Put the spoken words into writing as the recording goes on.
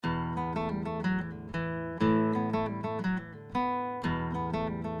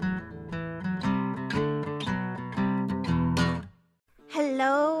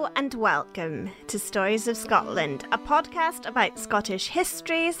and welcome to Stories of Scotland, a podcast about Scottish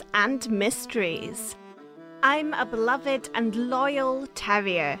histories and mysteries. I'm a beloved and loyal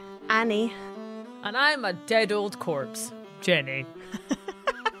terrier, Annie. And I'm a dead old corpse, Jenny.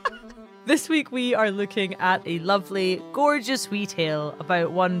 This week we are looking at a lovely, gorgeous wee tale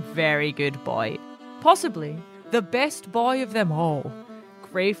about one very good boy. Possibly the best boy of them all,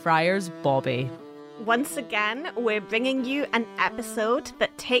 Greyfriars Bobby. Once again, we're bringing you an episode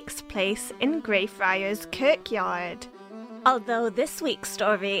that takes place in Greyfriars Kirkyard. Although this week's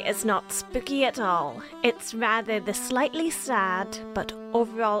story is not spooky at all, it's rather the slightly sad but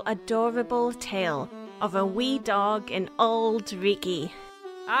overall adorable tale of a wee dog in Auld Reekie.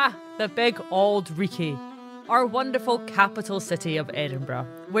 Ah, the big Auld Reekie, our wonderful capital city of Edinburgh,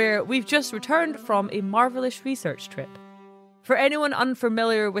 where we've just returned from a marvellous research trip. For anyone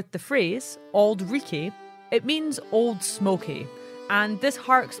unfamiliar with the phrase, Auld Reekie, it means Old Smoky, and this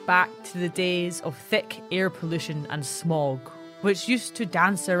harks back to the days of thick air pollution and smog, which used to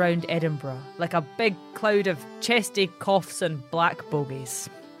dance around Edinburgh like a big cloud of chesty coughs and black bogies.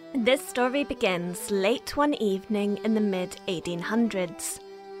 This story begins late one evening in the mid-1800s.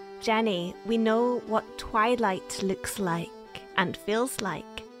 Jenny, we know what twilight looks like and feels like.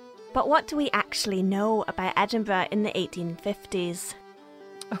 But what do we actually know about Edinburgh in the 1850s?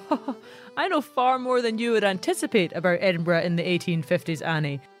 Oh, I know far more than you would anticipate about Edinburgh in the 1850s,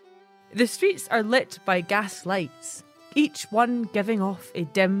 Annie. The streets are lit by gas lights, each one giving off a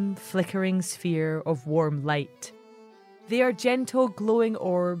dim, flickering sphere of warm light. They are gentle, glowing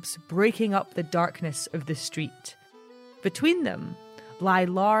orbs breaking up the darkness of the street. Between them lie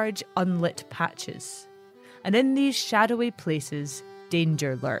large, unlit patches, and in these shadowy places,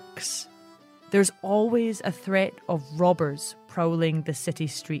 danger lurks. There's always a threat of robbers prowling the city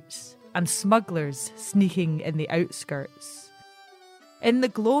streets and smugglers sneaking in the outskirts. In the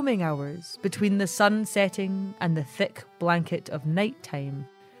gloaming hours between the sun setting and the thick blanket of nighttime,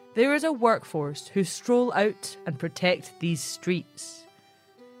 there is a workforce who stroll out and protect these streets.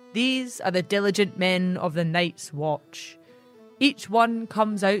 These are the diligent men of the Night's Watch. Each one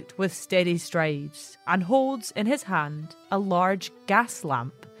comes out with steady strides and holds in his hand a large gas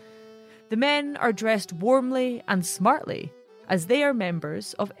lamp. The men are dressed warmly and smartly, as they are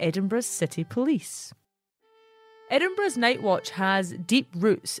members of Edinburgh's City Police. Edinburgh's Night Watch has deep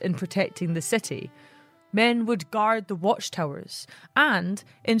roots in protecting the city. Men would guard the watchtowers and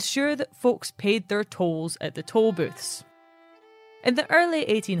ensure that folks paid their tolls at the toll booths. In the early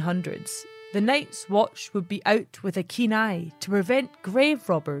 1800s, the Night's Watch would be out with a keen eye to prevent grave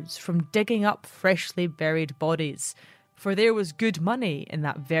robbers from digging up freshly buried bodies, for there was good money in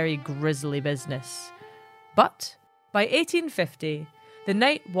that very grisly business. But by 1850, the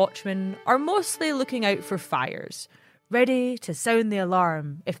night watchmen are mostly looking out for fires, ready to sound the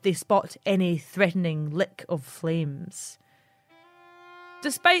alarm if they spot any threatening lick of flames.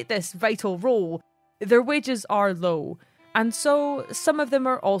 Despite this vital role, their wages are low, and so some of them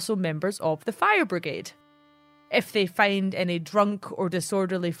are also members of the fire brigade. If they find any drunk or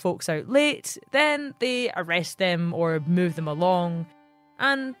disorderly folks out late, then they arrest them or move them along.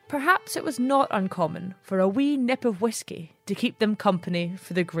 And perhaps it was not uncommon for a wee nip of whiskey to keep them company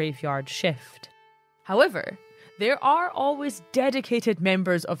for the graveyard shift. However, there are always dedicated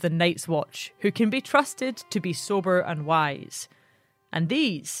members of the Night's Watch who can be trusted to be sober and wise. And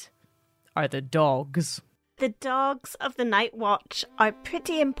these are the dogs. The dogs of the Night Watch are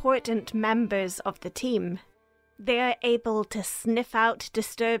pretty important members of the team. They are able to sniff out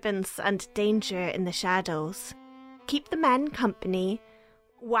disturbance and danger in the shadows, keep the men company,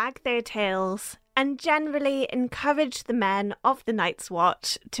 wag their tails, and generally encourage the men of the Night's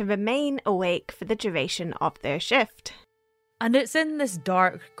Watch to remain awake for the duration of their shift. And it's in this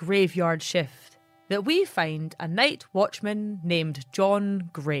dark graveyard shift that we find a night watchman named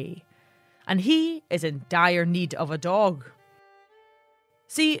John Gray. And he is in dire need of a dog.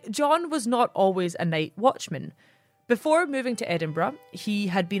 See, John was not always a night watchman. Before moving to Edinburgh, he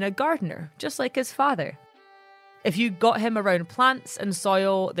had been a gardener, just like his father. If you got him around plants and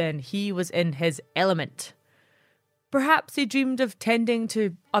soil, then he was in his element. Perhaps he dreamed of tending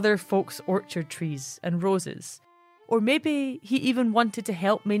to other folks' orchard trees and roses. Or maybe he even wanted to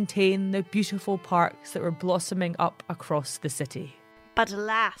help maintain the beautiful parks that were blossoming up across the city. But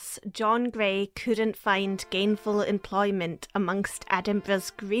alas, John Gray couldn't find gainful employment amongst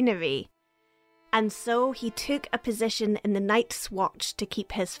Edinburgh's greenery, and so he took a position in the Night's Watch to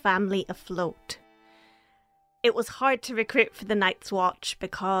keep his family afloat. It was hard to recruit for the Night's Watch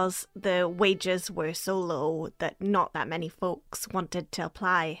because the wages were so low that not that many folks wanted to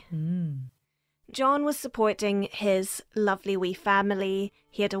apply. John was supporting his lovely wee family.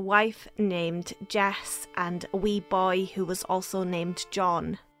 He had a wife named Jess and a wee boy who was also named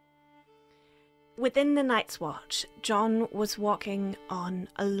John. Within the Night's Watch, John was walking on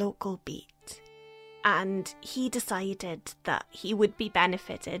a local beat, and he decided that he would be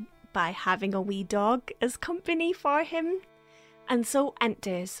benefited by having a wee dog as company for him, and so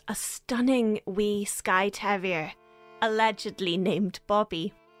enters a stunning wee Skye Terrier, allegedly named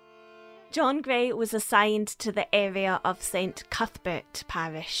Bobby. John Gray was assigned to the area of St Cuthbert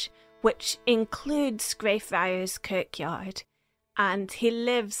parish, which includes Greyfriars Kirkyard, and he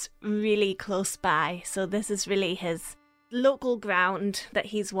lives really close by, so this is really his local ground that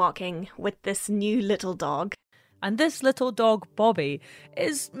he's walking with this new little dog. And this little dog, Bobby,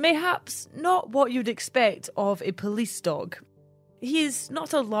 is mayhaps not what you'd expect of a police dog. He is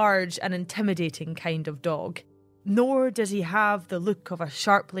not a large and intimidating kind of dog. Nor does he have the look of a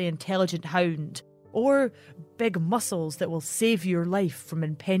sharply intelligent hound, or big muscles that will save your life from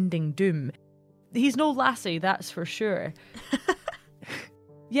impending doom. He's no lassie, that's for sure.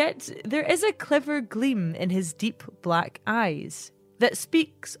 Yet there is a clever gleam in his deep black eyes that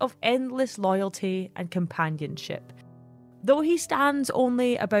speaks of endless loyalty and companionship. Though he stands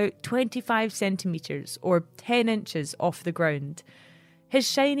only about 25 centimetres or 10 inches off the ground, his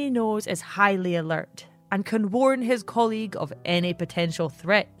shiny nose is highly alert and can warn his colleague of any potential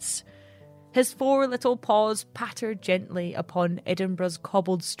threats. His 4 little paws patter gently upon Edinburgh's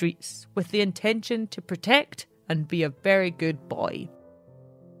cobbled streets with the intention to protect and be a very good boy.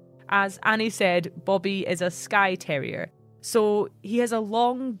 As Annie said, Bobby is a Skye Terrier, so he has a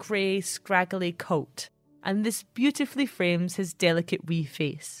long grey scraggly coat, and this beautifully frames his delicate wee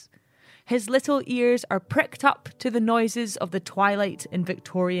face. His little ears are pricked up to the noises of the twilight in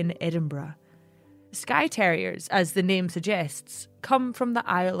Victorian Edinburgh. Skye Terriers, as the name suggests, come from the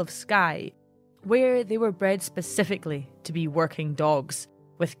Isle of Skye, where they were bred specifically to be working dogs,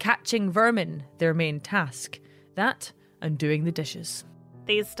 with catching vermin their main task, that and doing the dishes.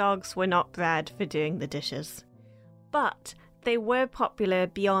 These dogs were not bred for doing the dishes, but they were popular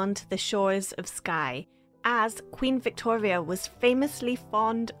beyond the shores of Skye, as Queen Victoria was famously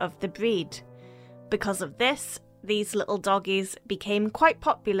fond of the breed. Because of this, these little doggies became quite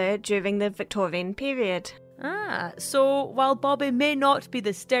popular during the Victorian period. So while Bobby may not be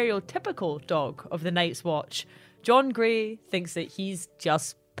the stereotypical dog of the Night's Watch, John Gray thinks that he's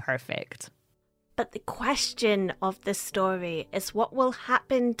just perfect. But the question of this story is what will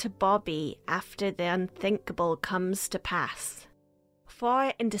happen to Bobby after the unthinkable comes to pass.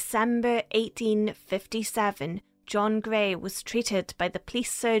 For in December 1857, John Gray was treated by the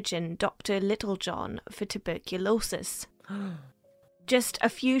police surgeon Dr. Littlejohn for tuberculosis. Just a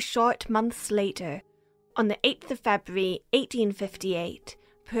few short months later, on the 8th of February 1858,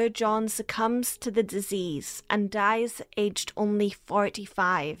 poor John succumbs to the disease and dies aged only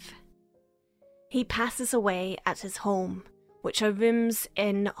 45. He passes away at his home, which are rooms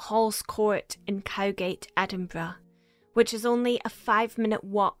in Hall's Court in Cowgate, Edinburgh, which is only a 5-minute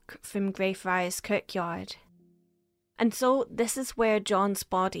walk from Greyfriars Kirkyard. And so this is where John's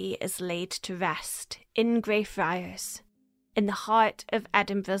body is laid to rest, in Greyfriars, in the heart of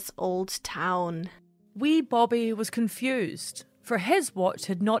Edinburgh's old town. Wee Bobby was confused, for his watch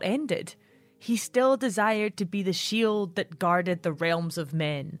had not ended. He still desired to be the shield that guarded the realms of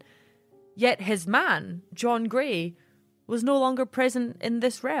men. Yet his man, John Gray, was no longer present in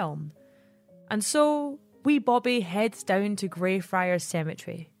this realm. And so wee Bobby heads down to Greyfriars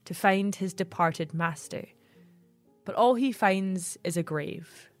Cemetery to find his departed master. But all he finds is a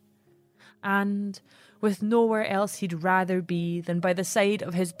grave. And, with nowhere else he'd rather be than by the side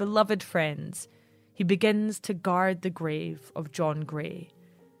of his beloved friends, he begins to guard the grave of John Gray.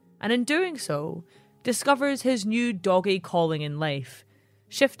 And in doing so, discovers his new doggy calling in life,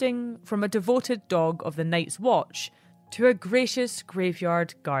 shifting from a devoted dog of the Night's Watch to a gracious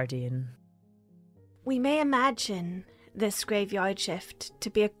graveyard guardian. We may imagine this graveyard shift to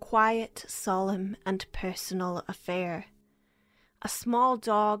be a quiet, solemn and personal affair. A small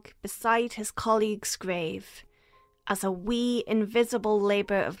dog beside his colleague's grave, as a wee invisible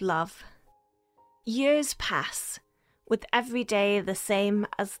labour of love. Years pass, with every day the same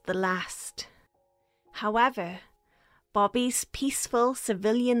as the last. However, Bobby's peaceful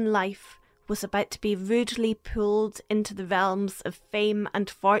civilian life was about to be rudely pulled into the realms of fame and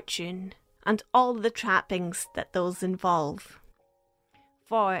fortune, and all the trappings that those involve.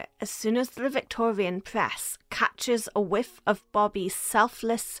 For as soon as the Victorian press catches a whiff of Bobby's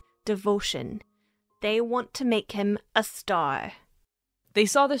selfless devotion, they want to make him a star. They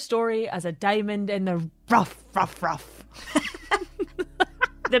saw the story as a diamond in the rough.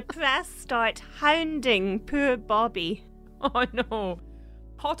 The press start hounding poor Bobby. Oh no.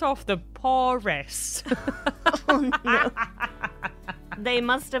 Hot off the paw rest. Oh no. They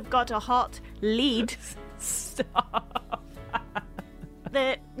must have got a hot lead. Stop.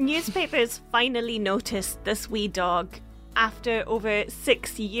 The newspapers finally noticed this wee dog after over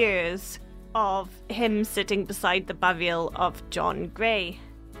 6 years of him sitting beside the burial of John Gray.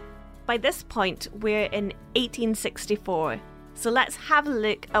 By this point, we're in 1864, so let's have a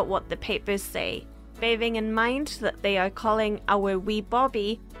look at what the papers say, bearing in mind that they are calling our wee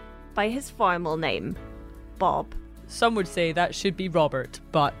Bobby by his formal name, Bob. Some would say that should be Robert,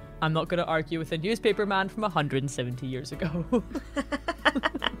 but I'm not going to argue with a newspaper man from 170 years ago.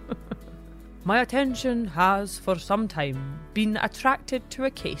 My attention has for some time been attracted to a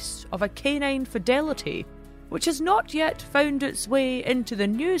case of a canine fidelity which has not yet found its way into the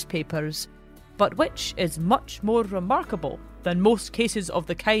newspapers, but which is much more remarkable than most cases of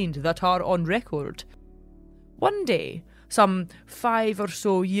the kind that are on record. One day, some 5 or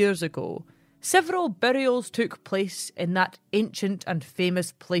so years ago, several burials took place in that ancient and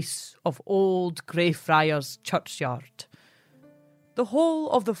famous place of old Greyfriars Churchyard. The whole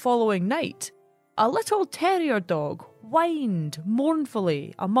of the following night, a little terrier dog whined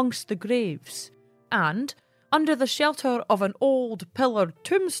mournfully amongst the graves, and, under the shelter of an old pillared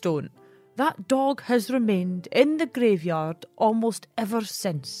tombstone, that dog has remained in the graveyard almost ever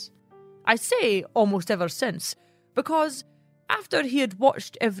since. I say almost ever since, because after he had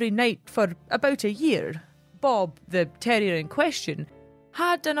watched every night for about a year, Bob, the terrier in question,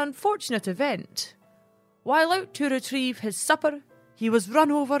 had an unfortunate event. While out to retrieve his supper, he was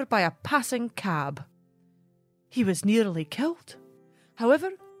run over by a passing cab. He was nearly killed.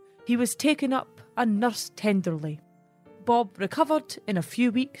 However, he was taken up and nursed tenderly. Bob recovered in a few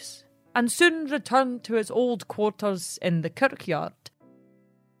weeks and soon returned to his old quarters in the kirkyard.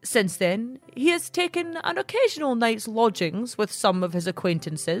 Since then, he has taken an occasional night's lodgings with some of his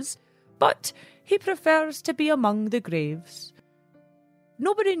acquaintances, but he prefers to be among the graves.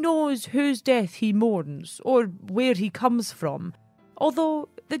 Nobody knows whose death he mourns or where he comes from, although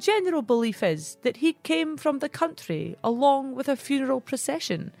the general belief is that he came from the country along with a funeral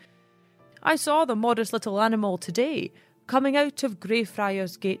procession. I saw the modest little animal today coming out of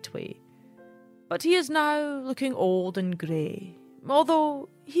Greyfriars Gateway, but he is now looking old and grey, although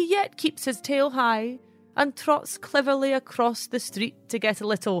he yet keeps his tail high and trots cleverly across the street to get a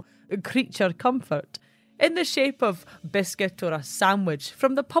little creature comfort in the shape of biscuit or a sandwich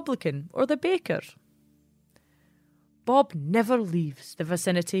from the publican or the baker. Bob never leaves the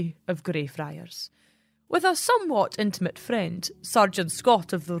vicinity of Greyfriars. With a somewhat intimate friend, Sergeant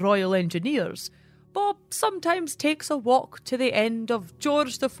Scott of the Royal Engineers, Bob sometimes takes a walk to the end of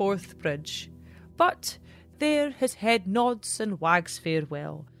George IV Bridge, but there his head nods and wags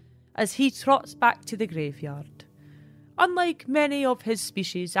farewell as he trots back to the graveyard. Unlike many of his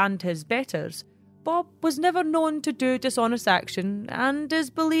species and his betters, Bob was never known to do dishonest action and is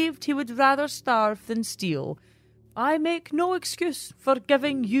believed he would rather starve than steal. I make no excuse for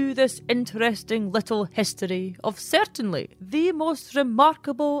giving you this interesting little history of certainly the most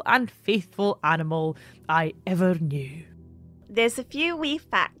remarkable and faithful animal I ever knew. There's a few wee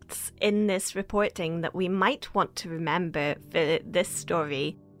facts in this reporting that we might want to remember for this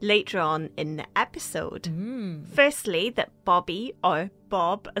story later on in the episode. Firstly, that Bobby, or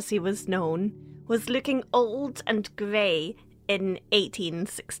Bob as he was known, was looking old and grey in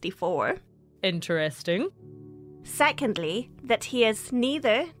 1864. Interesting. Secondly, that he is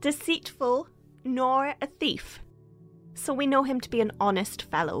neither deceitful nor a thief. So we know him to be an honest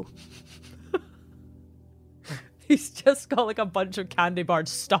fellow. He's just got like a bunch of candy bars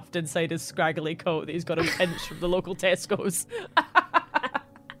stuffed inside his scraggly coat that he's got a pinch from the local Tesco's.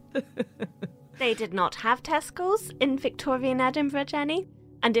 They did not have Tesco's in Victorian Edinburgh, Jenny.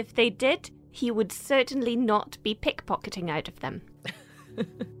 And if they did, he would certainly not be pickpocketing out of them.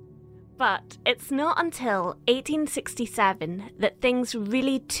 But it's not until 1867 that things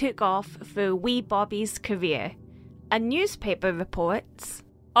really took off for wee Bobby's career. A newspaper reports,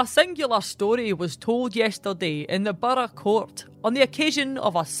 "A singular story was told yesterday in the Borough Court on the occasion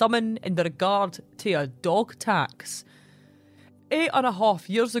of a summon in regard to a dog tax. 8.5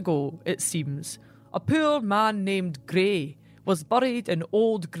 years ago, it seems, a poor man named Gray was buried in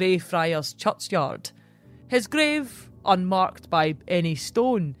old Greyfriars Churchyard. His grave, unmarked by any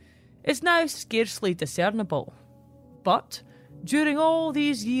stone, is now scarcely discernible. But during all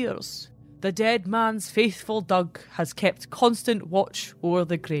these years, the dead man's faithful Doug has kept constant watch o'er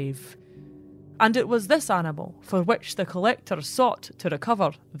the grave. And it was this animal for which the collector sought to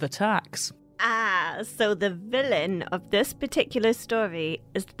recover the tax." So the villain of this particular story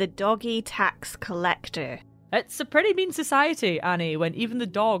is the doggy tax collector. It's a pretty mean society, Annie, when even the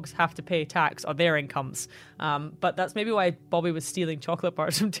dogs have to pay tax on their incomes. But that's maybe why Bobby was stealing chocolate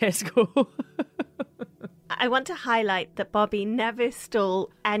bars from Tesco. I want to highlight that Bobby never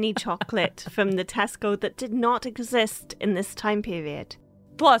stole any chocolate from the Tesco that did not exist in this time period.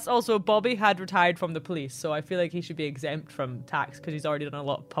 Plus, also, Bobby had retired from the police, so I feel like he should be exempt from tax because he's already done a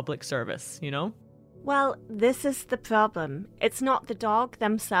lot of public service, you know? Well, this is the problem. It's not the dog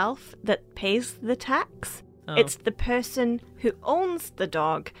themselves that pays the tax. Oh. It's the person who owns the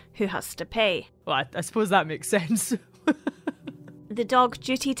dog who has to pay. Well, I suppose that makes sense. The dog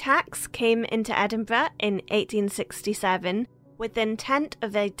duty tax came into Edinburgh in 1867 with the intent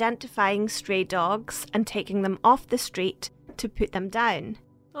of identifying stray dogs and taking them off the street to put them down.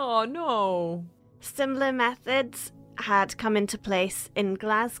 Oh, no. Similar methods had come into place in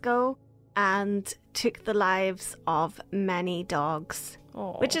Glasgow and took the lives of many dogs,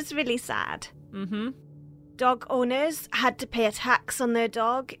 which is really sad. Mm-hmm. Dog owners had to pay a tax on their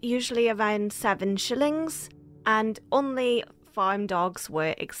dog, usually around 7 shillings, and only farm dogs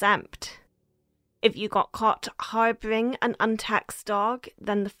were exempt. If you got caught harbouring an untaxed dog,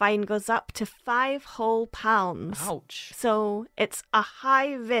 then the fine goes up to £5 whole. Ouch. So it's a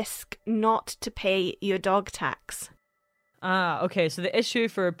high risk not to pay your dog tax. Okay, so the issue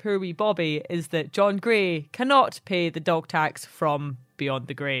for poor wee Bobby is that John Gray cannot pay the dog tax from beyond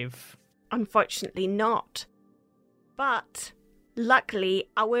the grave. Unfortunately not. But luckily,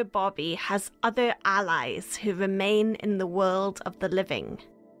 our Bobby has other allies who remain in the world of the living.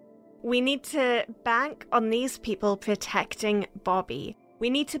 We need to bank on these people protecting Bobby.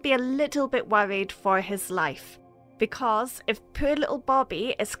 We need to be a little bit worried for his life. Because if poor little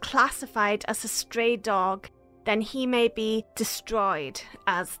Bobby is classified as a stray dog, then he may be destroyed,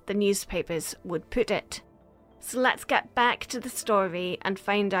 as the newspapers would put it. So let's get back to the story and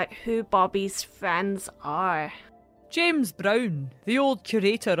find out who Bobby's friends are. James Brown, the old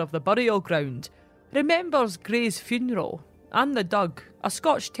curator of the burial ground, remembers Gray's funeral, and the Doug, a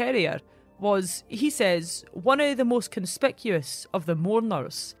Scotch terrier, was, he says, one of the most conspicuous of the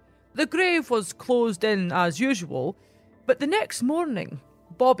mourners. The grave was closed in as usual, but the next morning,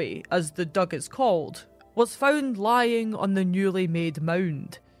 Bobby, as the Doug is called, was found lying on the newly made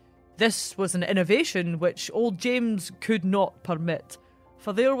mound. This was an innovation which old James could not permit,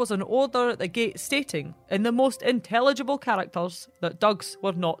 for there was an order at the gate stating, in the most intelligible characters, that Dougs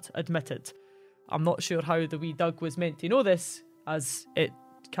were not admitted. I'm not sure how the wee Doug was meant to know this, as it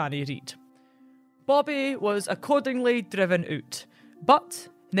can't read. Bobby was accordingly driven out, but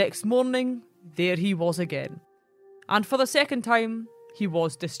next morning, there he was again. And for the second time, he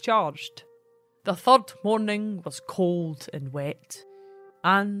was discharged. The third morning was cold and wet,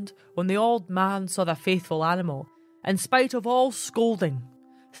 and when the old man saw the faithful animal, in spite of all scolding,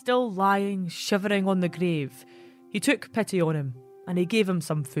 still lying shivering on the grave, he took pity on him, and he gave him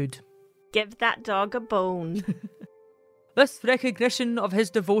some food. Give that dog a bone. This recognition of his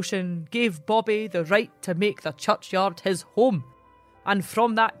devotion gave Bobby the right to make the churchyard his home, and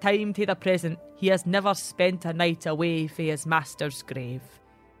from that time to the present, he has never spent a night away from his master's grave.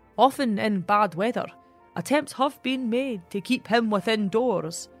 Often in bad weather, attempts have been made to keep him within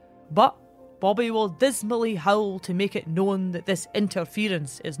doors, but Bobby will dismally howl to make it known that this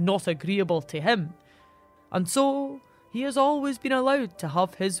interference is not agreeable to him, and so he has always been allowed to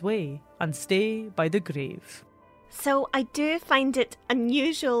have his way and stay by the grave. So I do find it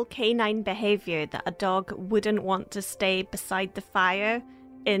unusual canine behaviour that a dog wouldn't want to stay beside the fire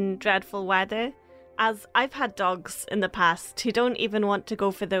in dreadful weather, as I've had dogs in the past who don't even want to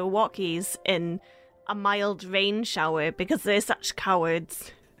go for their walkies in a mild rain shower because they're such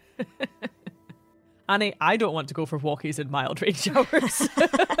cowards. Annie, I don't want to go for walkies in mild rain showers.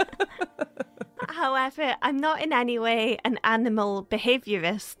 However, I'm not in any way an animal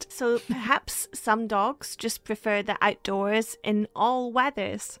behaviourist, so perhaps some dogs just prefer the outdoors in all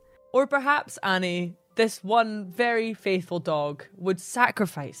weathers. Or perhaps, Annie, this one very faithful dog would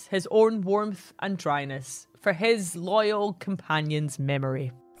sacrifice his own warmth and dryness for his loyal companion's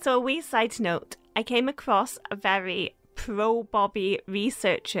memory. So a wee side note, I came across a very pro-Bobby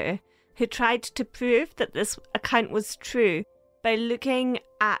researcher who tried to prove that this account was true by looking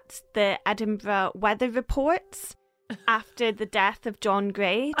at the Edinburgh weather reports after the death of John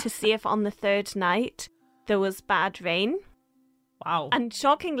Gray to see if on the third night there was bad rain. Wow. And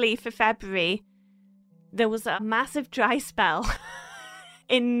shockingly for February, there was a massive dry spell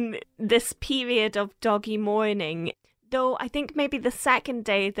in this period of doggy mourning. Though I think maybe the second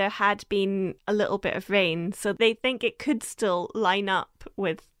day there had been a little bit of rain, so they think it could still line up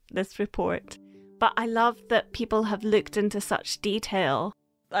with this report. But I love that people have looked into such detail.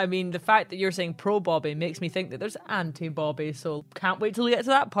 I mean, the fact that you're saying pro-Bobby makes me think that there's anti-Bobby, so can't wait till we get to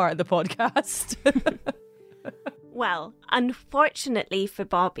that part of the podcast. Well, unfortunately for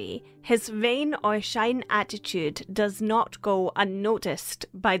Bobby, his rain or shine attitude does not go unnoticed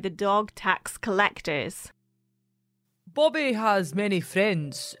by the dog tax collectors. Bobby has many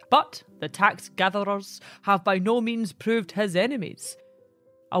friends, but the tax gatherers have by no means proved his enemies.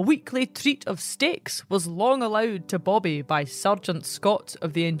 A weekly treat of steaks was long allowed to Bobby by Sergeant Scott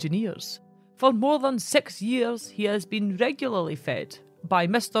of the Engineers. For more than 6 years he has been regularly fed by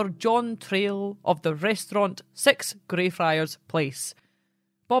Mr. John Trail of the restaurant 6 Greyfriars Place.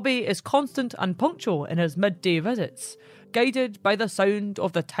 Bobby is constant and punctual in his midday visits, guided by the sound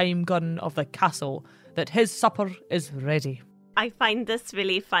of the time gun of the castle that his supper is ready. I find this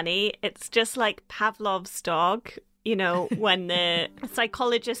really funny. It's just like Pavlov's dog, you know, when the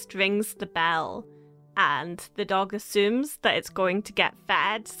psychologist rings the bell and the dog assumes that it's going to get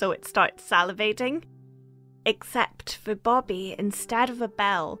fed, so it starts salivating. Except for Bobby, instead of a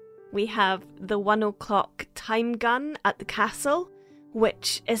bell, we have the 1 o'clock time gun at the castle,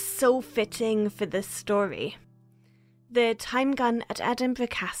 which is so fitting for this story. The time gun at Edinburgh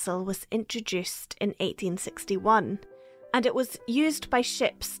Castle was introduced in 1861, and it was used by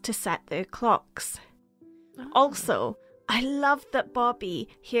ships to set their clocks. Also, I love that Bobby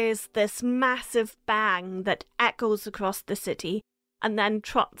hears this massive bang that echoes across the city and then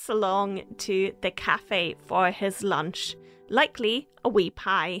trots along to the cafe for his lunch, likely a wee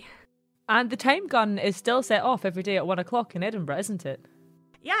pie. And the time gun is still set off every day at 1 o'clock in Edinburgh, isn't it?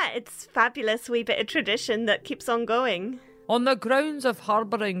 Yeah, it's fabulous wee bit of tradition that keeps on going. On the grounds of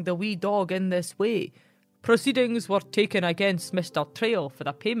harbouring the wee dog in this way, proceedings were taken against Mr. Trail for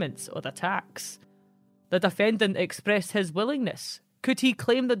the payments of the tax. The defendant expressed his willingness. Could he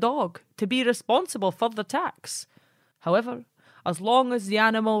claim the dog to be responsible for the tax? However, as long as the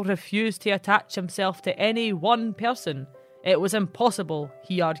animal refused to attach himself to any one person, it was impossible,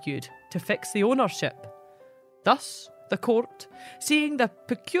 he argued, to fix the ownership. Thus, the court, seeing the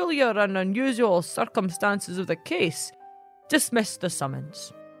peculiar and unusual circumstances of the case, dismissed the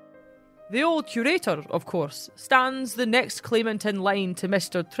summons. The old curator, of course, stands the next claimant in line to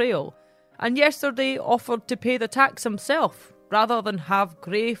Mr. Trail, and yesterday offered to pay the tax himself, rather than have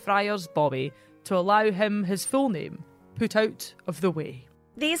Greyfriars Bobby to allow him his full name put out of the way.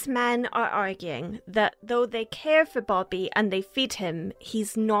 These men are arguing that though they care for Bobby and they feed him,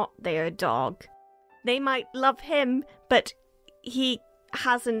 he's not their dog. They might love him, but he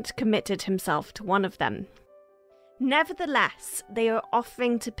hasn't committed himself to one of them. Nevertheless, they are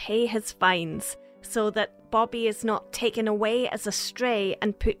offering to pay his fines so that Bobby is not taken away as a stray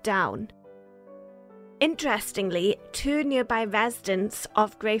and put down. Interestingly, 2 nearby residents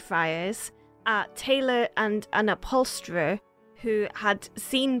of Greyfriars, a tailor and an upholsterer, who had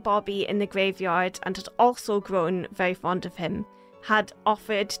seen Bobby in the graveyard and had also grown very fond of him, had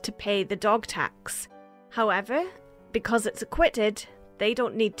offered to pay the dog tax. However, because it's acquitted, they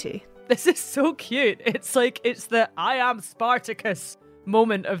don't need to. This is so cute. It's like it's the I am Spartacus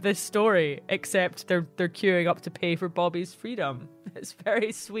moment of this story, except they're queuing up to pay for Bobby's freedom. It's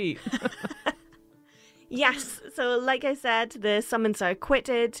very sweet. Yes, so like I said, the summons are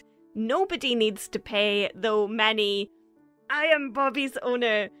acquitted. Nobody needs to pay, though many I am Bobby's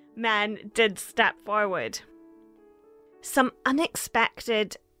owner men did step forward. Some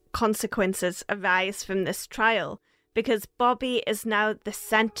unexpected consequences arise from this trial, because Bobby is now the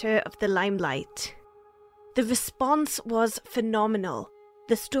centre of the limelight. The response was phenomenal.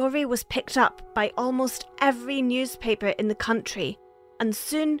 The story was picked up by almost every newspaper in the country, and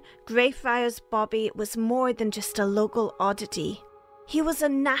soon Greyfriars Bobby was more than just a local oddity. He was a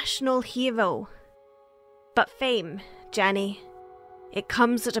national hero. But fame, Jenny, it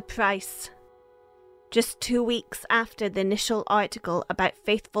comes at a price. Just 2 weeks after the initial article about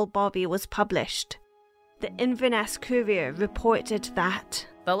Faithful Bobby was published, the Inverness Courier reported that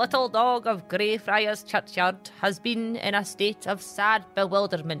the little dog of Greyfriars Churchyard has been in a state of sad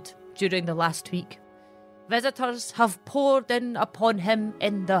bewilderment during the last week. Visitors have poured in upon him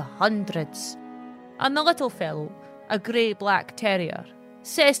in the hundreds, and the little fellow, a grey-black terrier,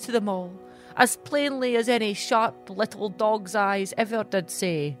 says to them all, as plainly as any sharp little dog's eyes ever did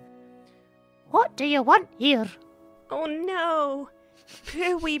say, "What do you want here?" Oh no!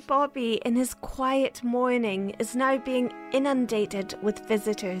 Poor wee Bobby, in his quiet mourning, is now being inundated with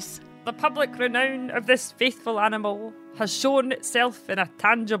visitors. The public renown of this faithful animal has shown itself in a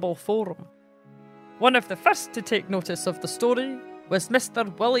tangible form. One of the first to take notice of the story was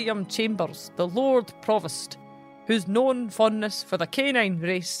Mr. William Chambers, the Lord Provost, whose known fondness for the canine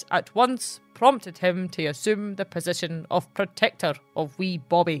race at once prompted him to assume the position of protector of wee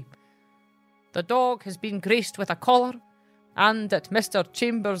Bobby. The dog has been graced with a collar, and at Mr.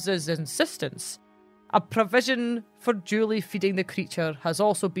 Chambers' insistence, a provision for duly feeding the creature has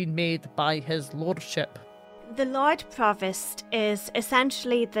also been made by his lordship. The Lord Provost is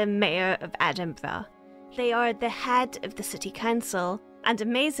essentially the Mayor of Edinburgh. They are the head of the City Council, and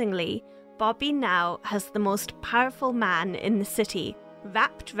amazingly, Bobby now has the most powerful man in the city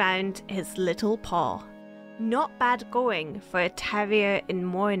wrapped round his little paw. Not bad going for a terrier in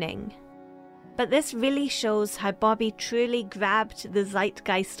mourning. But this really shows how Bobby truly grabbed the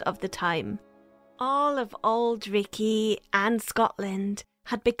zeitgeist of the time. All of Auld Reekie and Scotland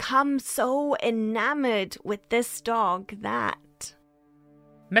had become so enamoured with this dog that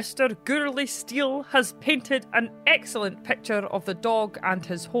Mr. Gourley Steele has painted an excellent picture of the dog and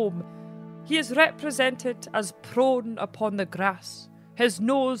his home. He is represented as prone upon the grass, his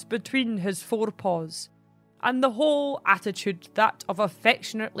nose between his forepaws, and the whole attitude that of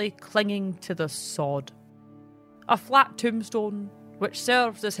affectionately clinging to the sod. A flat tombstone, which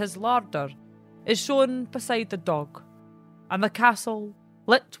serves as his larder, is shown beside the dog, and the castle,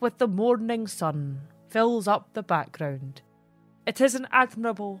 lit with the morning sun, fills up the background. It is an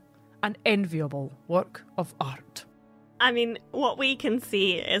admirable and enviable work of art. I mean, what we can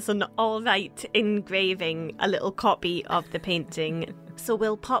see is an alright engraving, a little copy of the painting. So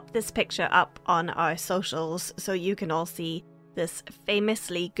we'll pop this picture up on our socials so you can all see this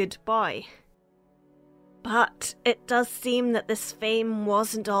famously good boy. But it does seem that this fame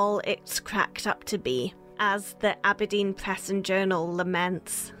wasn't all it's cracked up to be, as the Aberdeen Press and Journal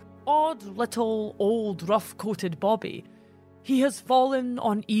laments. Odd little old rough-coated Bobby. He has fallen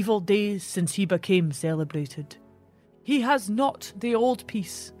on evil days since he became celebrated. He has not the old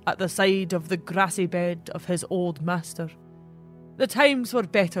peace at the side of the grassy bed of his old master. The times were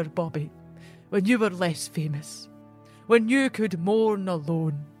better, Bobby, when you were less famous, when you could mourn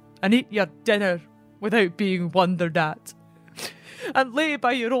alone and eat your dinner without being wondered at, and lay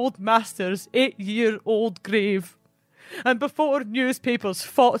by your old master's 8-year-old grave, and before newspapers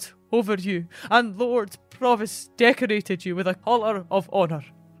fought over you and Lord Provost decorated you with a collar of honour.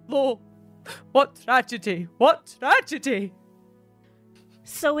 Lo, what tragedy, what tragedy!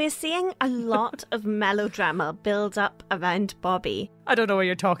 So we're seeing a lot of melodrama build up around Bobby. I don't know what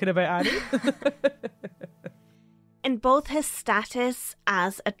you're talking about, Annie. In both his status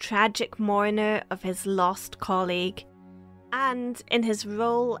as a tragic mourner of his lost colleague and in his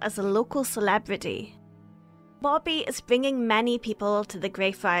role as a local celebrity, Bobby is bringing many people to the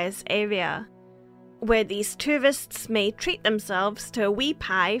Greyfriars area, where these tourists may treat themselves to a wee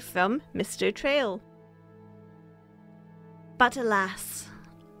pie from Mr. Trail. But alas,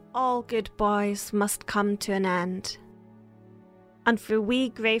 all good boys must come to an end. And for wee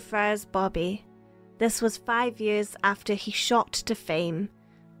Greyfriars Bobby, this was 5 years after he shot to fame.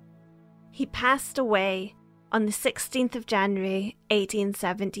 He passed away on the 16th of January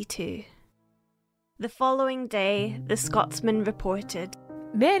 1872. The following day, the Scotsman reported,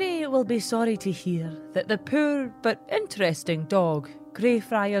 Many will be sorry to hear that the poor but interesting dog,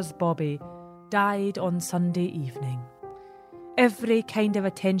 Greyfriars Bobby, died on Sunday evening. Every kind of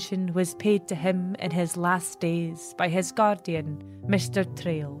attention was paid to him in his last days by his guardian, Mr.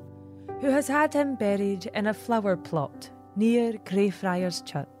 Trail, who has had him buried in a flower plot near Greyfriars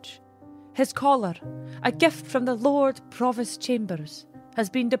Church. His collar, a gift from the Lord Provost Chambers, has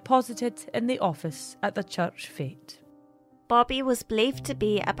been deposited in the office at the church fete. Bobby was believed to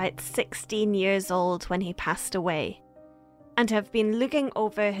be about 16 years old when he passed away, and have been looking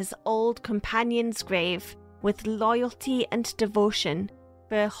over his old companion's grave with loyalty and devotion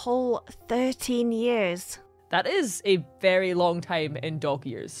for a whole 13 years. That is a very long time in dog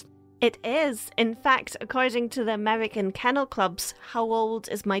years. It is. In fact, according to the American Kennel Club's How Old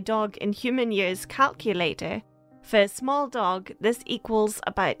Is My Dog in Human Years calculator, for a small dog, this equals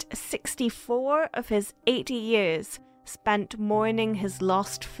about 64 of his 80 years spent mourning his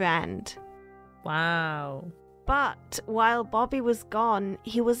lost friend. Wow. But while Bobby was gone,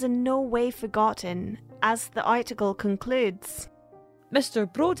 he was in no way forgotten, as the article concludes.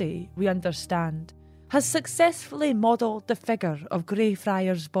 Mr. Brodie, we understand, has successfully modelled the figure of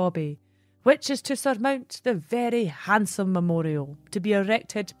Greyfriars Bobby, which is to surmount the very handsome memorial to be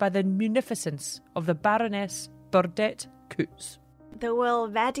erected by the munificence of the Baroness Burdett Coutts. There were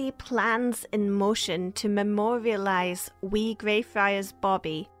already plans in motion to memorialise wee Greyfriars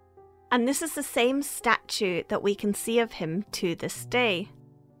Bobby, and this is the same statue that we can see of him to this day.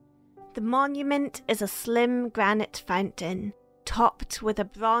 The monument is a slim granite fountain, topped with a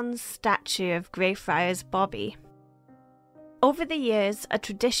bronze statue of Greyfriars Bobby. Over the years, a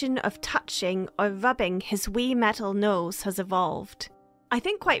tradition of touching or rubbing his wee metal nose has evolved. I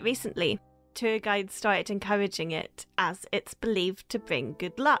think quite recently, tour guides started encouraging it as it's believed to bring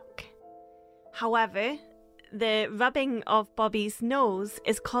good luck. However, the rubbing of Bobby's nose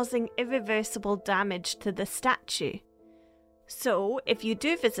is causing irreversible damage to the statue. So, if you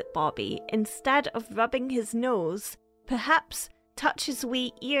do visit Bobby, instead of rubbing his nose, perhaps touch his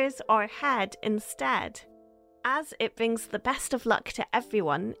wee ears or head instead, as it brings the best of luck to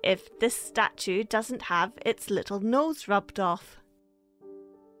everyone if this statue doesn't have its little nose rubbed off.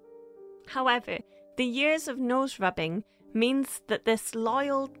 However, the years of nose rubbing means that this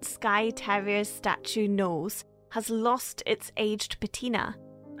loyal Skye Terrier statue nose has lost its aged patina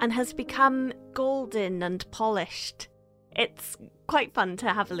and has become golden and polished. It's quite fun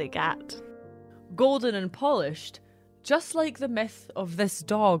to have a look at. Golden and polished, just like the myth of this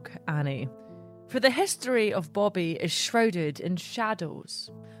dog, Annie. For the history of Bobby is shrouded in shadows,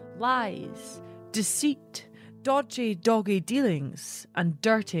 lies, deceit, dodgy doggy dealings, and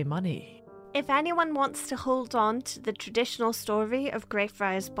dirty money. If anyone wants to hold on to the traditional story of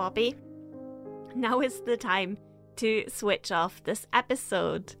Greyfriars Bobby, now is the time to switch off this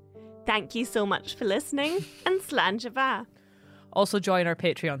episode. Thank you so much for listening, and Slàinte. Also join our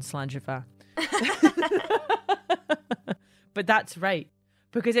Patreon, Slàinte. But that's right,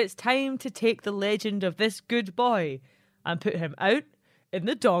 because it's time to take the legend of this good boy and put him out in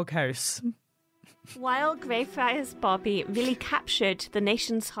the doghouse. While Greyfriars Bobby really captured the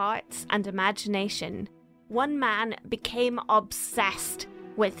nation's hearts and imagination, one man became obsessed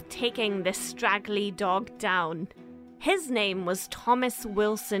with taking this straggly dog down. His name was Thomas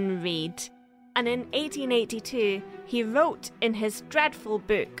Wilson Reid, and in 1882 he wrote in his dreadful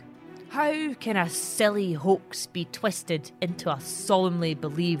book, How can a silly hoax be twisted into a solemnly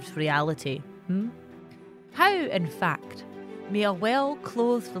believed reality? How, in fact, may a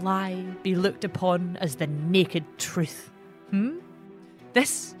well-clothed lie be looked upon as the naked truth?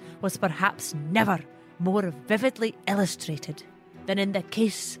 This was perhaps never more vividly illustrated than in the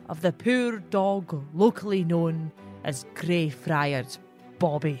case of the poor dog locally known as Greyfriars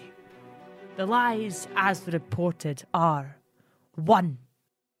Bobby. The lies, as reported, are 1.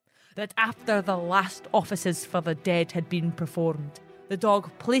 That after the last offices for the dead had been performed, the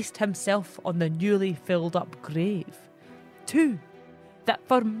dog placed himself on the newly filled up grave. 2. That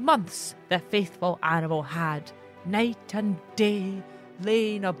for months the faithful animal had, night and day,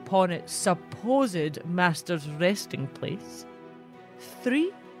 lain upon its supposed master's resting place.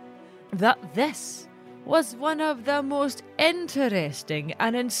 3. That this was one of the most interesting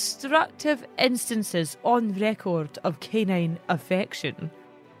and instructive instances on record of canine affection.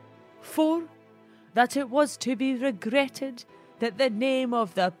 4. That it was to be regretted that the name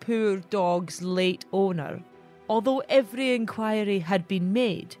of the poor dog's late owner, although every inquiry had been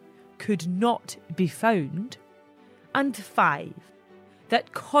made, could not be found. And 5.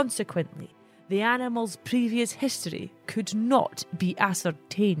 That consequently the animal's previous history could not be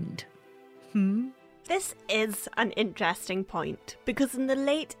ascertained. This is an interesting point, because in the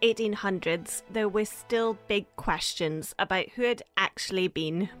late 1800s there were still big questions about who had actually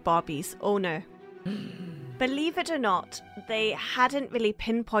been Bobby's owner. Believe it or not, they hadn't really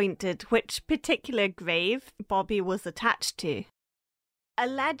pinpointed which particular grave Bobby was attached to.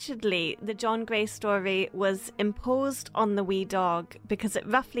 Allegedly, the John Gray story was imposed on the wee dog because it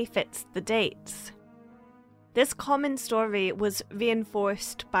roughly fits the dates. This common story was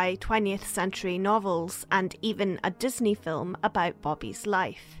reinforced by 20th century novels and even a Disney film about Bobby's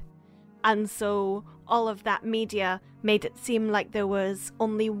life. And so all of that media made it seem like there was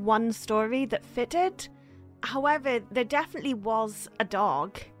only one story that fitted. However, there definitely was a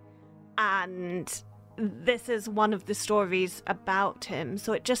dog, and this is one of the stories about him,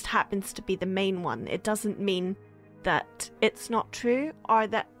 so it just happens to be the main one. It doesn't mean that it's not true, or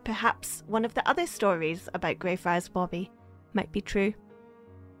that perhaps one of the other stories about Greyfriars Bobby might be true.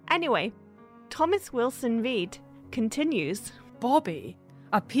 Anyway, Thomas Wilson Reid continues. Bobby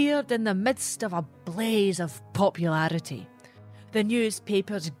appeared in the midst of a blaze of popularity. The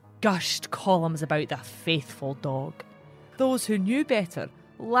newspapers gushed columns about the faithful dog. Those who knew better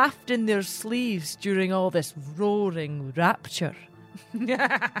laughed in their sleeves during all this roaring rapture.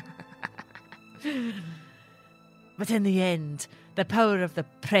 But in the end, the power of the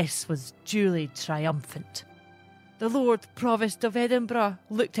press was duly triumphant. The Lord Provost of Edinburgh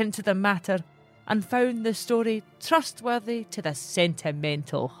looked into the matter and found the story trustworthy to the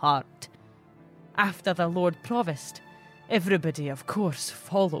sentimental heart. After the Lord Provost, everybody, of course,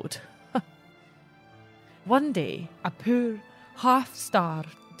 followed. One day, a poor,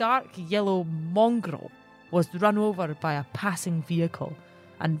 half-starved, dark yellow mongrel was run over by a passing vehicle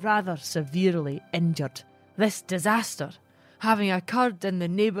and rather severely injured. This disaster, having occurred in the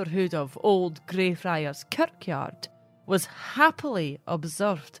neighbourhood of Old Greyfriars Kirkyard, was happily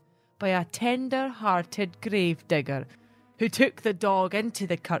observed by a tender-hearted gravedigger who took the dog into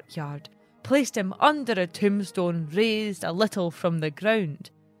the kirkyard, placed him under a tombstone raised a little from the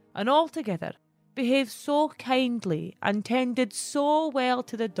ground, and altogether behaved so kindly and tended so well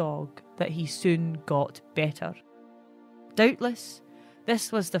to the dog that he soon got better. Doubtless,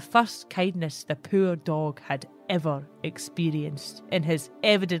 this was the first kindness the poor dog had ever experienced in his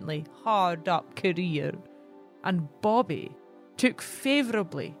evidently hard-up career, and Bobby took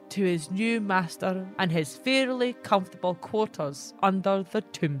favourably to his new master and his fairly comfortable quarters under the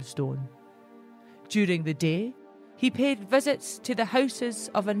tombstone. During the day, he paid visits to the houses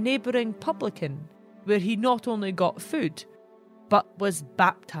of a neighbouring publican, where he not only got food, but was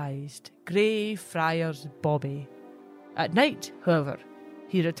baptised Greyfriars Bobby. At night, however,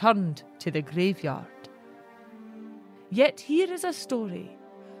 he returned to the graveyard. Yet here is a story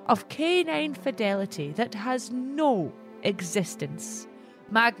of canine fidelity that has no existence,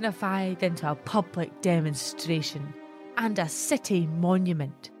 magnified into a public demonstration and a city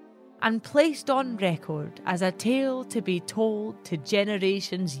monument, and placed on record as a tale to be told to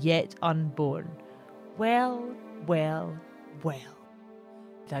generations yet unborn. Well, well, well.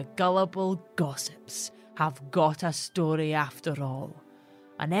 The gullible gossips have got a story after all.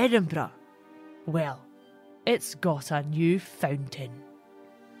 And Edinburgh, well, it's got a new fountain.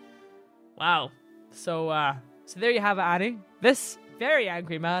 Wow. So there you have it, Annie. This very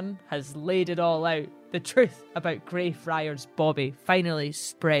angry man has laid it all out. The truth about Greyfriars Bobby finally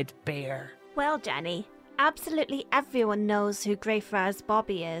spread bare. Well, Jenny, absolutely everyone knows who Greyfriars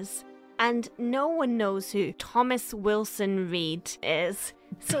Bobby is, and no one knows who Thomas Wilson Reed is.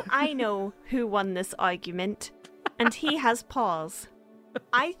 So I know who won this argument, and he has paws.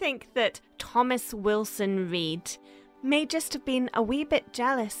 I think that Thomas Wilson Reed may just have been a wee bit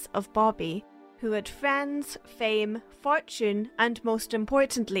jealous of Bobby, who had friends, fame, fortune, and most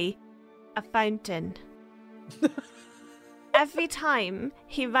importantly, a fountain. Every time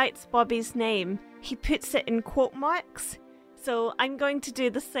he writes Bobby's name, he puts it in quote marks. So I'm going to do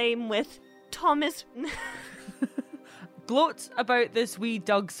the same with Thomas. Gloat about this wee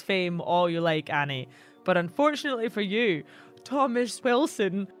Doug's fame all you like, Annie. But unfortunately for you, Thomas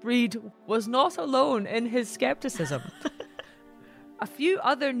Wilson Reed was not alone in his scepticism. A few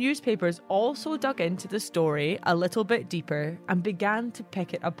other newspapers also dug into the story a little bit deeper and began to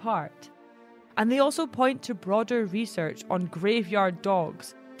pick it apart. And they also point to broader research on graveyard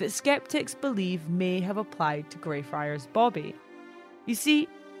dogs that skeptics believe may have applied to Greyfriars Bobby. You see,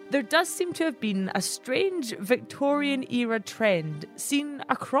 there does seem to have been a strange Victorian-era trend seen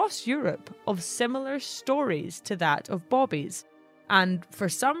across Europe of similar stories to that of Bobby's. And for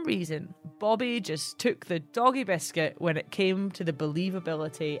some reason, Bobby just took the doggy biscuit when it came to the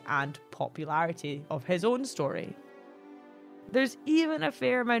believability and popularity of his own story. There's even a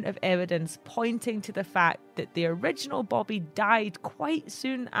fair amount of evidence pointing to the fact that the original Bobby died quite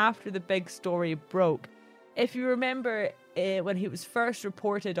soon after the big story broke. If you remember, when he was first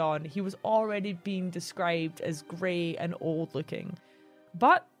reported on, he was already being described as grey and old-looking.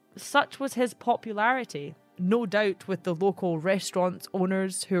 But such was his popularity, no doubt with the local restaurant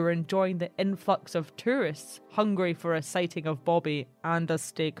owners who were enjoying the influx of tourists hungry for a sighting of Bobby and a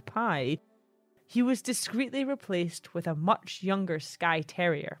steak pie. He was discreetly replaced with a much younger Skye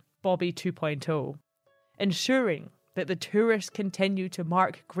Terrier, Bobby 2.0, ensuring that the tourists continue to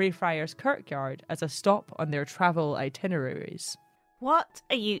mark Greyfriars Kirkyard as a stop on their travel itineraries. What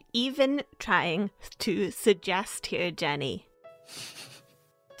are you even trying to suggest here, Jenny?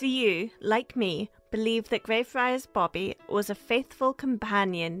 Do you, like me, believe that Greyfriars Bobby was a faithful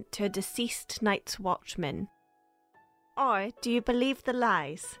companion to a deceased night's watchman? Or do you believe the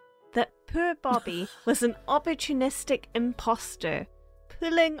lies that poor Bobby was an opportunistic imposter,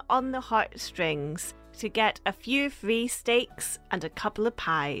 pulling on the heartstrings to get a few free steaks and a couple of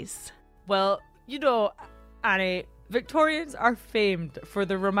pies? Well, you know, Annie, Victorians are famed for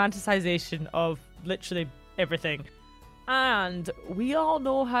the romanticisation of literally everything. And we all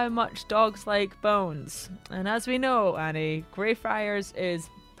know how much dogs like bones. And as we know, Annie, Greyfriars is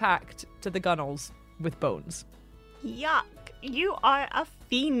packed to the gunnels with bones. Yuck, you are a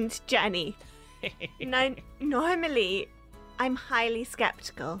fiend, Jenny. Now, normally, I'm highly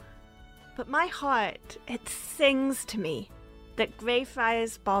sceptical, but my heart, it sings to me that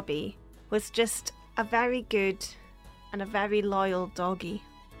Greyfriars Bobby was just a very good and a very loyal doggy.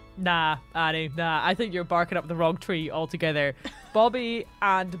 Nah, Annie, nah. I think you're barking up the wrong tree altogether. Bobby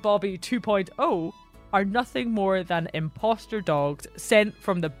and Bobby 2.0 are nothing more than imposter dogs sent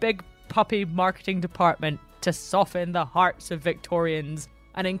from the big puppy marketing department to soften the hearts of Victorians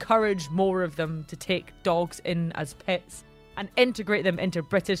and encourage more of them to take dogs in as pets and integrate them into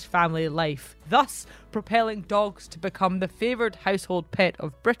British family life, thus propelling dogs to become the favoured household pet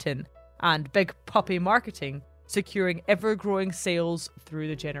of Britain, and big puppy marketing securing ever-growing sales through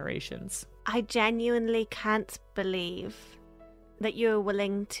the generations. I genuinely can't believe that you're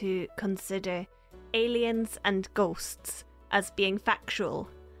willing to consider aliens and ghosts as being factual,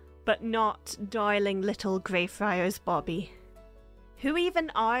 but not darling little Greyfriars Bobby. Who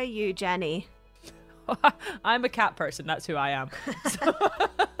even are you, Jenny? I'm a cat person, that's who I am.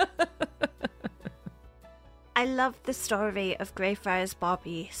 I love the story of Greyfriars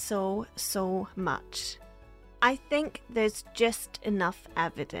Bobby so much. I think there's just enough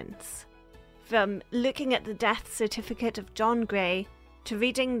evidence. From looking at the death certificate of John Grey to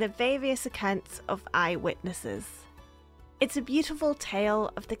reading the various accounts of eyewitnesses. It's a beautiful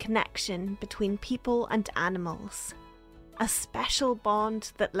tale of the connection between people and animals. A special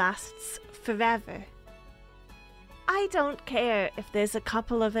bond that lasts forever. I don't care if there's a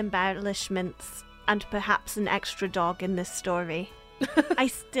couple of embellishments and perhaps an extra dog in this story. I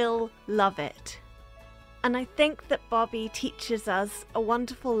still love it. And I think that Bobby teaches us a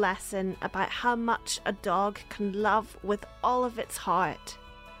wonderful lesson about how much a dog can love with all of its heart.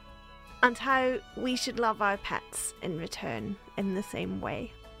 And how we should love our pets in return in the same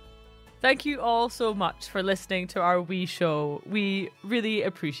way. Thank you all so much for listening to our wee show. We really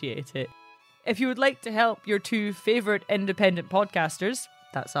appreciate it. If you would like to help your two favourite independent podcasters,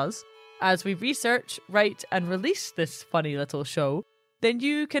 that's us, as we research, write and release this funny little show, then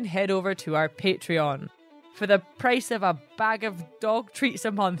you can head over to our Patreon. For the price of a bag of dog treats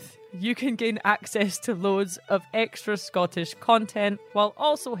a month, you can gain access to loads of extra Scottish content while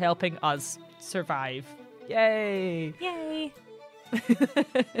also helping us survive. Yay! Yay!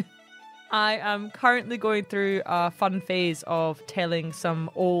 I am currently going through a fun phase of telling some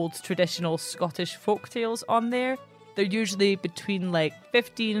old traditional Scottish folktales on there. They're usually between like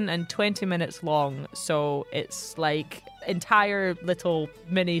 15 and 20 minutes long, so it's like entire little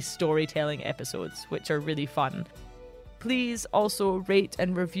mini storytelling episodes, which are really fun. Please also rate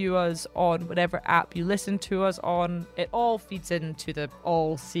and review us on whatever app you listen to us on. It all feeds into the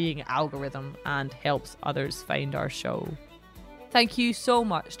all-seeing algorithm and helps others find our show. Thank you so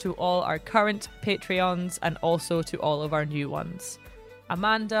much to all our current Patreons and also to all of our new ones.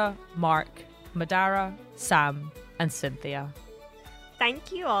 Amanda, Mark, Madara, Sam, and Cynthia.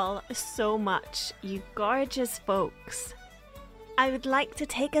 Thank you all so much, you gorgeous folks. I would like to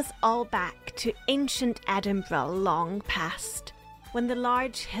take us all back to ancient Edinburgh long past, when the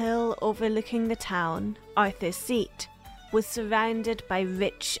large hill overlooking the town, Arthur's Seat, was surrounded by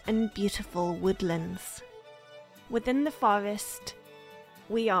rich and beautiful woodlands. Within the forest,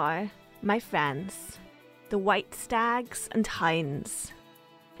 we are, my friends, the white stags and hinds.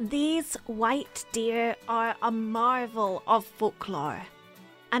 These white deer are a marvel of folklore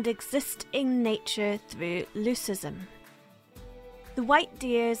and exist in nature through leucism. The white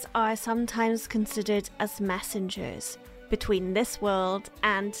deers are sometimes considered as messengers between this world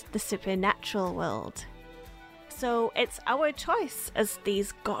and the supernatural world. So it's our choice as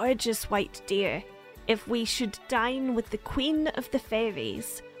these gorgeous white deer if we should dine with the Queen of the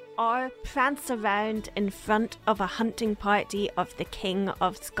Fairies or prance around in front of a hunting party of the King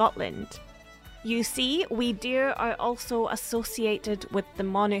of Scotland. You see, we deer are also associated with the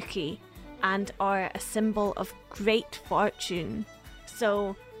monarchy and are a symbol of great fortune,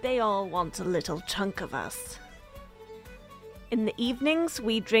 so they all want a little chunk of us. In the evenings,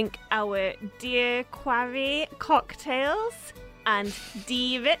 we drink our deer quarry cocktails and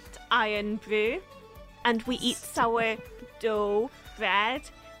Deerit iron brew, and we eat sourdough bread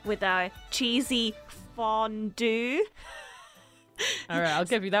with our cheesy fondue. Alright, I'll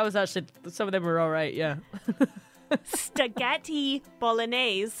give you, that was actually, some of them were alright, yeah. Spaghetti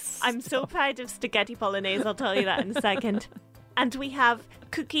bolognese. I'm so proud of spaghetti bolognese, I'll tell you that in a second. And we have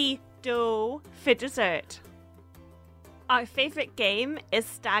cookie dough for dessert. Our favourite game is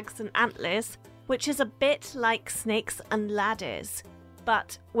Stags and Antlers, which is a bit like Snakes and Ladders,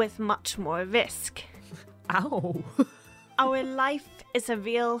 but with much more risk. Ow! Our life is a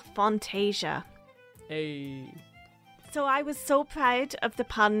real fantasia. Hey. So I was so proud of the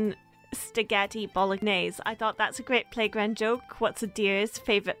pun spaghetti bolognese. I thought that's a great playground joke. What's a deer's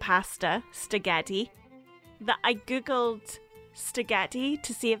favourite pasta? Spaghetti. That I googled spaghetti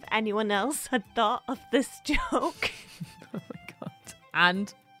to see if anyone else had thought of this joke. Oh my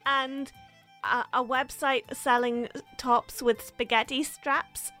god. And a website selling tops with spaghetti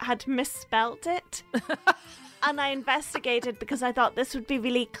straps had misspelt it. And I investigated because I thought this would be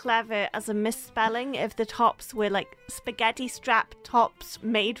really clever as a misspelling if the tops were like spaghetti strap tops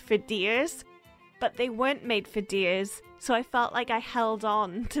made for deers. But they weren't made for deers, so I felt like I held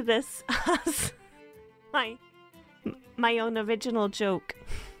on to this as my own original joke.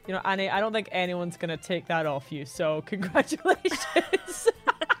 You know, Annie, I don't think anyone's going to take that off you, so congratulations.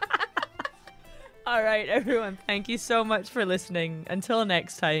 All right, everyone, thank you so much for listening. Until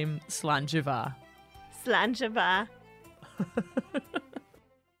next time, Slanjava. Slanjava.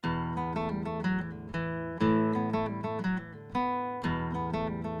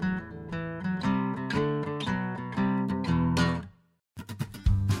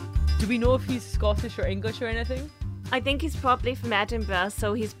 Do we know if he's Scottish or English or anything? I think he's probably from Edinburgh,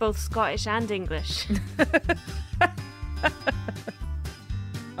 so he's both Scottish and English.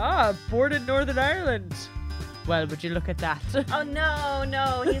 Born in Northern Ireland. Well, would you look at that? Oh,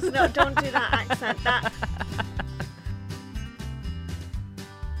 no, he's not. Don't do that accent. That.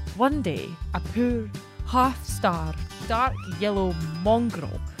 One day, a poor, half-starved, dark yellow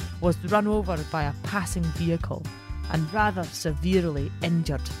mongrel was run over by a passing vehicle and rather severely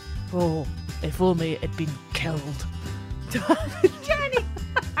injured. Oh, if only it had been killed. Jenny!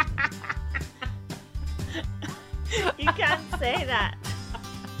 You can't say that.